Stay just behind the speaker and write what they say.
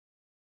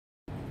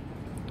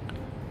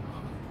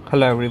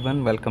Hello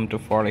everyone, welcome to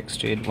Forex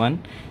Trade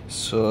 1.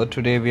 So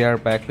today we are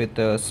back with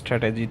the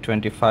strategy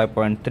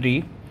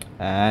 25.3,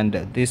 and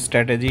this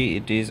strategy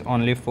it is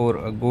only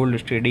for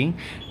gold trading,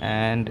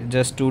 and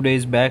just 2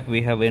 days back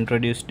we have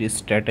introduced this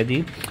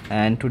strategy,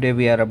 and today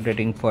we are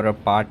updating for a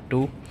part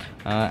 2.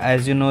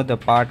 As you know, the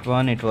part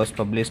 1 it was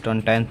published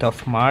on 10th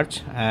of March,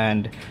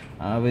 and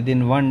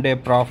within 1 day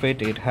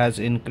profit it has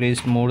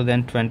increased more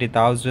than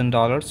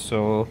 $20,000.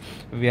 so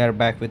we are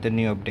back with a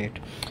new update.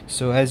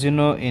 So as you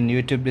know, in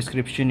YouTube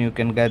description you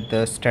can get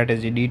the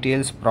strategy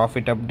details,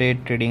 profit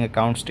update, trading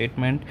account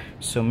statement,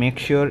 so make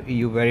sure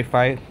you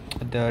verify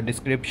the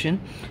description.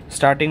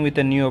 Starting with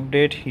a new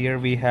update, here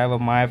we have a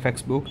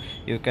MyFxBook.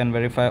 You can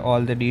verify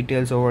all the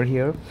details over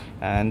here,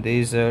 and there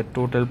is a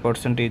total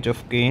percentage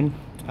of gain,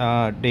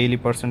 daily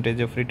percentage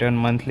of return,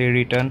 monthly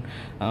return,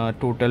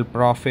 total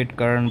profit,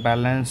 current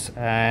balance,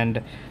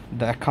 and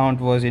the account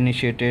was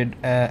initiated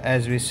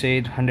as we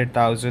said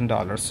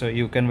 $100,000. so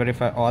you can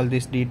verify all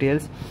these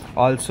details.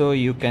 Also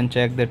you can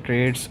check the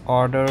trades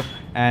order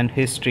and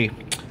history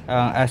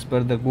as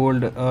per the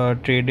gold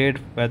traded,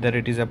 whether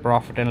it is a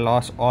profit and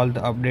loss. All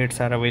the updates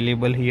are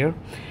available here,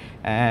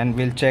 and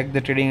we'll check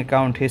the trading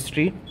account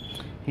history.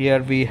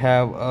 Here we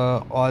have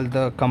all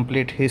the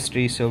complete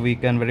history, so we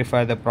can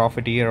verify the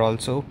profit here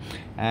also,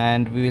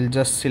 and we will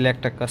just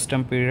select a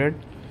custom period,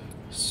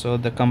 so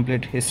the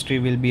complete history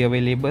will be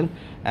available.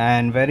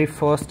 And very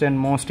first and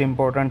most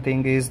important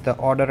thing is the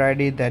order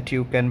ID, that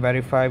you can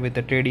verify with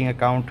the trading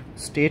account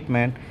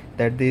statement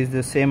that this is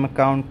the same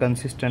account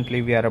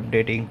consistently we are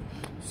updating,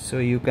 so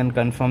you can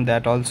confirm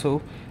that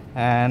also.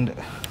 And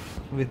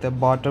with the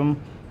bottom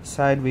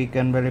side we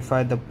can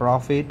verify the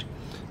profit.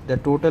 The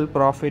total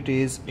profit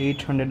is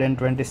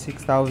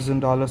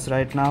 $826,000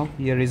 right now.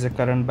 Here is a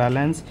current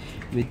balance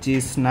which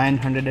is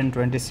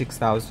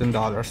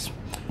 $926,000.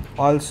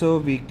 also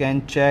we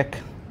can check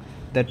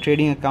the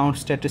trading account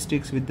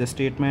statistics with the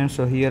statement.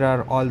 So here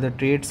are all the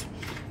trades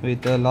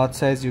with the lot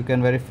size. You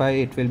can verify,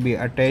 it will be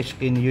attached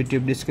in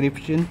YouTube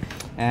description.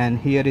 And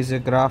here is a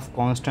graph,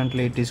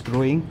 constantly it is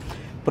growing.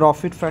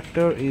 Profit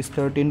factor is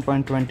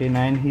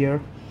 13.29 here.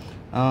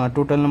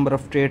 Total number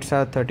of trades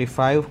are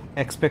 35.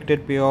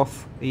 Expected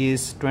payoff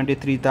is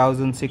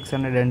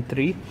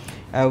 23,603.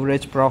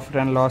 Average profit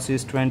and loss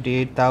is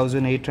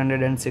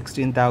 28,800 and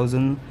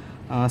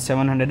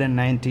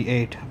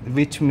 16,798,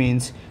 which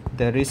means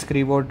the risk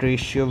reward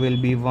ratio will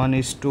be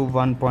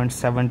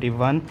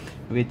 1:1.71,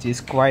 which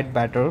is quite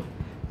better.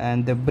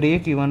 And the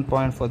break even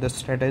point for the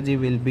strategy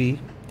will be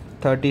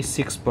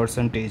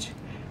 36%.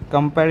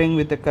 Comparing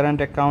with the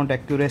current account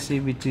accuracy,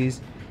 which is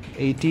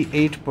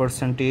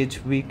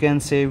 88%, we can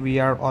say we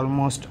are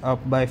almost up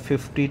by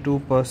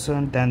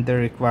 52% than the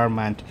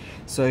requirement.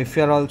 So if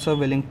you are also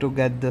willing to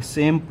get the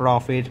same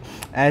profit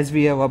as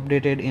we have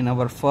updated in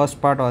our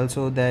first part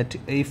also, that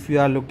if you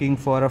are looking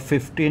for a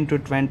 $15,000 to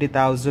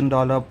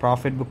 $20,000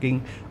 profit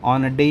booking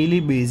on a daily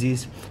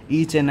basis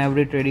each and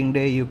every trading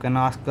day, you can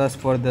ask us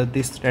for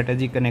this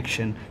strategy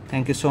connection.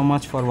 Thank you so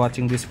much for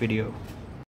watching this video.